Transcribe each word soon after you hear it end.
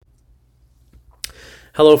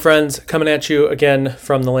Hello, friends, coming at you again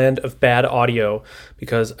from the land of bad audio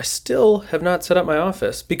because I still have not set up my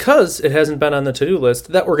office because it hasn't been on the to-do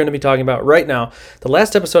list that we're going to be talking about right now. The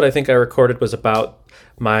last episode I think I recorded was about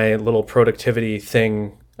my little productivity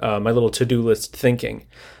thing, my little to-do list thinking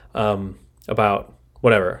about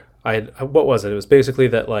whatever. What was it? It was basically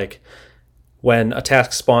that when a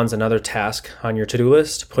task spawns another task on your to-do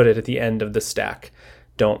list, put it at the end of the stack.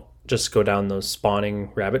 Don't just go down those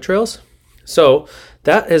spawning rabbit trails. So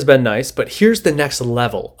that has been nice, but here's the next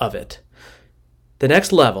level of it. The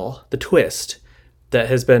next level, the twist that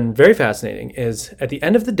has been very fascinating is at the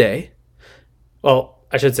end of the day, well,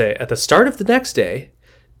 I should say at the start of the next day,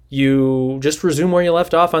 you just resume where you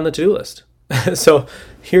left off on the to-do list. So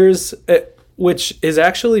here's it, which is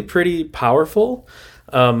actually pretty powerful.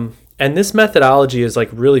 And this methodology is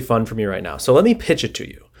really fun for me right now. So let me pitch it to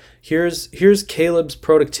you. Here's Caleb's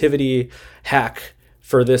productivity hack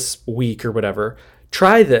for this week or whatever.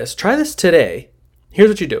 Try this today. Here's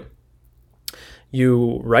what you do.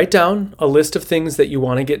 You write down a list of things that you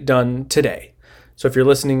want to get done today. So if you're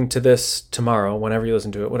listening to this tomorrow, whenever you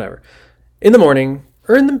listen to it, whatever, in the morning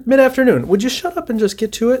or in the mid-afternoon, would you shut up and just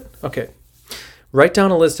get to it? Okay. Write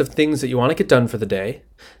down a list of things that you want to get done for the day.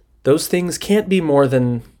 Those things can't be more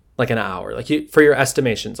than an hour. For your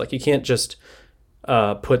estimations, you can't just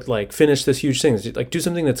put finish this huge thing. Do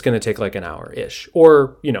something that's going to take an hour-ish,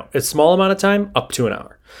 or a small amount of time up to an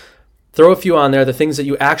hour. Throw a few on there, the things that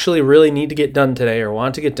you actually really need to get done today or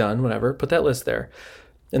want to get done, whatever. Put that list there.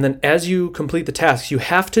 And then as you complete the tasks, you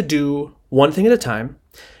have to do one thing at a time,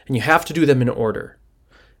 and you have to do them in order.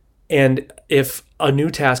 And if a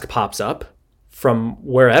new task pops up from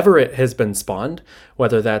wherever it has been spawned,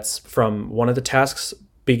 whether that's from one of the tasks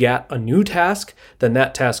begat a new task, then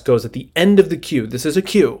that task goes at the end of the queue. This is a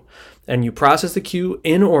queue, and you process the queue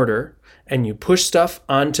in order, and you push stuff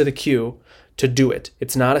onto the queue to do it.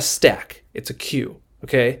 It's not a stack, it's a queue,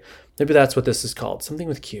 okay? Maybe that's what this is called, something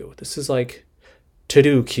with queue. This is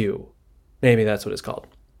to-do queue. Maybe that's what it's called.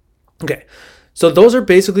 Okay, so those are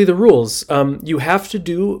basically the rules. You have to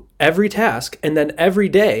do every task, and then every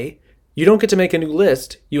day, you don't get to make a new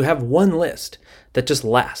list. You have one list that just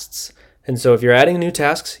lasts. And so if you're adding new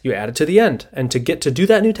tasks, you add it to the end. And to get to do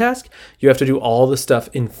that new task, you have to do all the stuff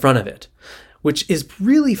in front of it, which is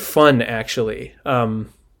really fun, actually.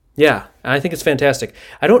 Yeah, I think it's fantastic.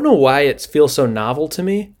 I don't know why it feels so novel to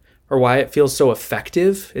me or why it feels so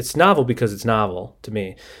effective. It's novel because it's novel to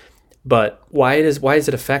me. But why is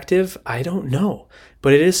it effective? I don't know.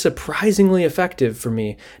 But it is surprisingly effective for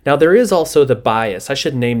me. Now, there is also the bias. I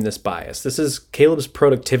should name this bias. This is Caleb's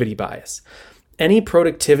productivity bias. Any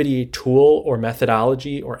productivity tool or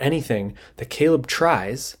methodology or anything that Caleb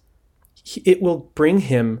tries, it will bring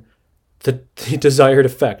him the desired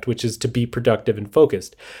effect, which is to be productive and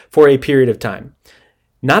focused for a period of time.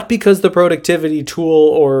 Not because the productivity tool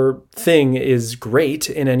or thing is great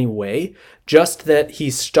in any way, just that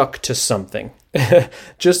he's stuck to something.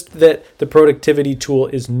 Just that the productivity tool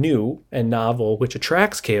is new and novel, which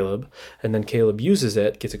attracts Caleb, and then Caleb uses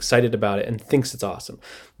it, gets excited about it, and thinks it's awesome.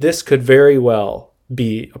 This could very well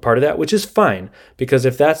be a part of that, which is fine, because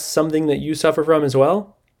if that's something that you suffer from as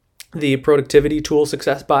well, the productivity tool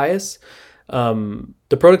success bias,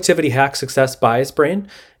 the productivity hack success bias brain,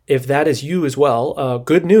 if that is you as well,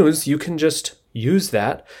 good news, you can just use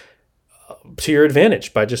that to your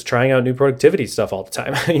advantage by just trying out new productivity stuff all the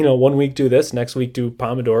time. 1 week do this, next week do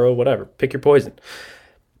Pomodoro, whatever, pick your poison.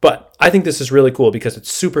 But I think this is really cool because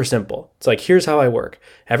it's super simple. It's here's how I work.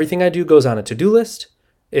 Everything I do goes on a to-do list.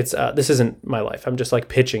 It's this isn't my life. I'm just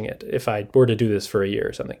pitching it if I were to do this for a year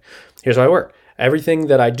or something. Here's how I work. Everything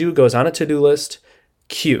that I do goes on a to-do list,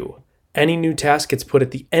 queue. Any new task gets put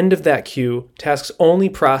at the end of that queue. Tasks only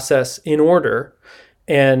process in order.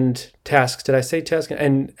 And tasks, did I say task?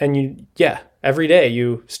 And every day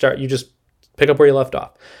you just pick up where you left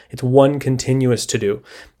off. It's one continuous to-do.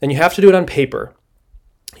 And you have to do it on paper.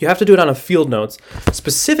 You have to do it on a field notes.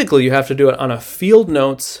 Specifically, you have to do it on a field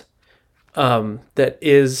notes that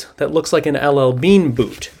looks like an LL Bean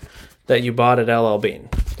boot that you bought at LL Bean.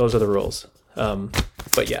 Those are the rules.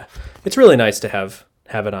 But yeah, it's really nice to have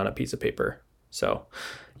it on a piece of paper. So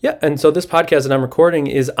yeah, and so this podcast that I'm recording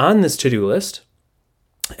is on this to-do list.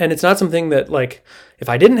 And it's not something that if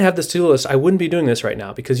I didn't have this to-do list, I wouldn't be doing this right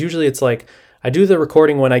now, because usually it's I do the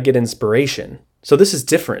recording when I get inspiration. So this is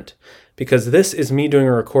different because this is me doing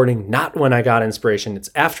a recording not when I got inspiration. It's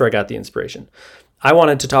after I got the inspiration. I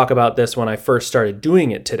wanted to talk about this when I first started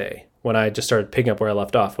doing it today, when I just started picking up where I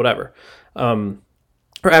left off, whatever. Or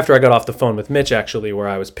after I got off the phone with Mitch, actually, where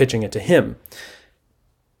I was pitching it to him.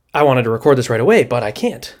 I wanted to record this right away, but I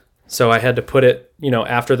can't. So I had to put it,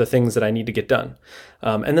 after the things that I need to get done.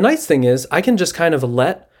 And the nice thing is I can just kind of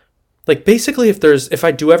basically if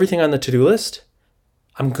I do everything on the to-do list,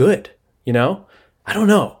 I'm good, I don't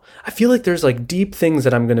know. I feel like there's deep things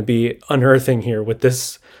that I'm going to be unearthing here with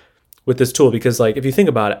this tool, because if you think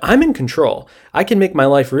about it, I'm in control. I can make my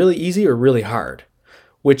life really easy or really hard,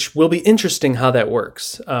 which will be interesting how that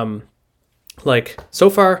works. So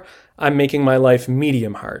far I'm making my life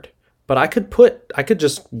medium hard, but I could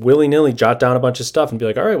just willy-nilly jot down a bunch of stuff and be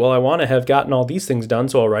like, all right, well, I want to have gotten all these things done,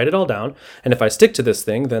 so I'll write it all down. And if I stick to this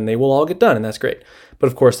thing, then they will all get done, and that's great. But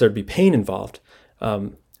of course there'd be pain involved.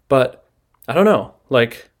 But I don't know,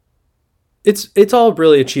 it's all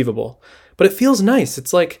really achievable, but it feels nice.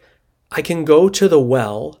 It's like I can go to the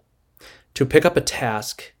well to pick up a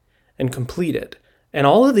task and complete it. And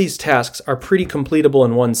all of these tasks are pretty completable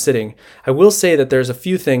in one sitting. I will say that there's a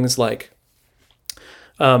few things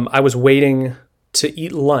I was waiting to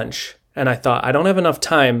eat lunch and I thought I don't have enough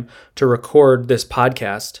time to record this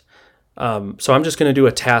podcast. So I'm just going to do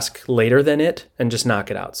a task later than it and just knock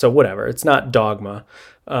it out. So whatever, it's not dogma.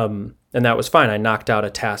 And that was fine. I knocked out a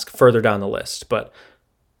task further down the list, but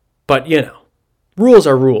rules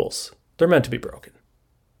are rules. They're meant to be broken.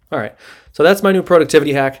 All right. So that's my new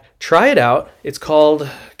productivity hack. Try it out. It's called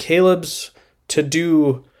Caleb's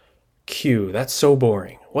To-Do Queue. That's so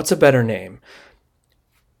boring. What's a better name?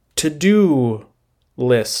 To-do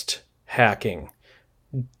list hacking.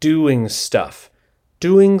 Doing stuff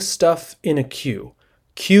in a queue.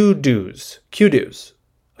 Queue-do's.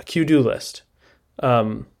 A queue-do list.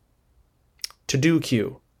 To-do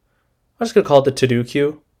queue. I'm just going to call it the to-do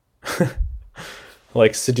queue.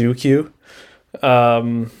 Like Sudoku.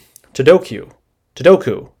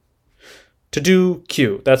 Sudoku. To-do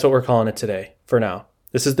queue. That's what we're calling it today for now.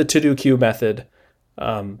 This is the to-do queue method.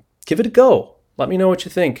 Give it a go. Let me know what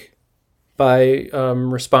you think by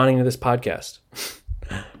responding to this podcast.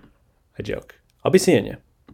 I joke. I'll be seeing you.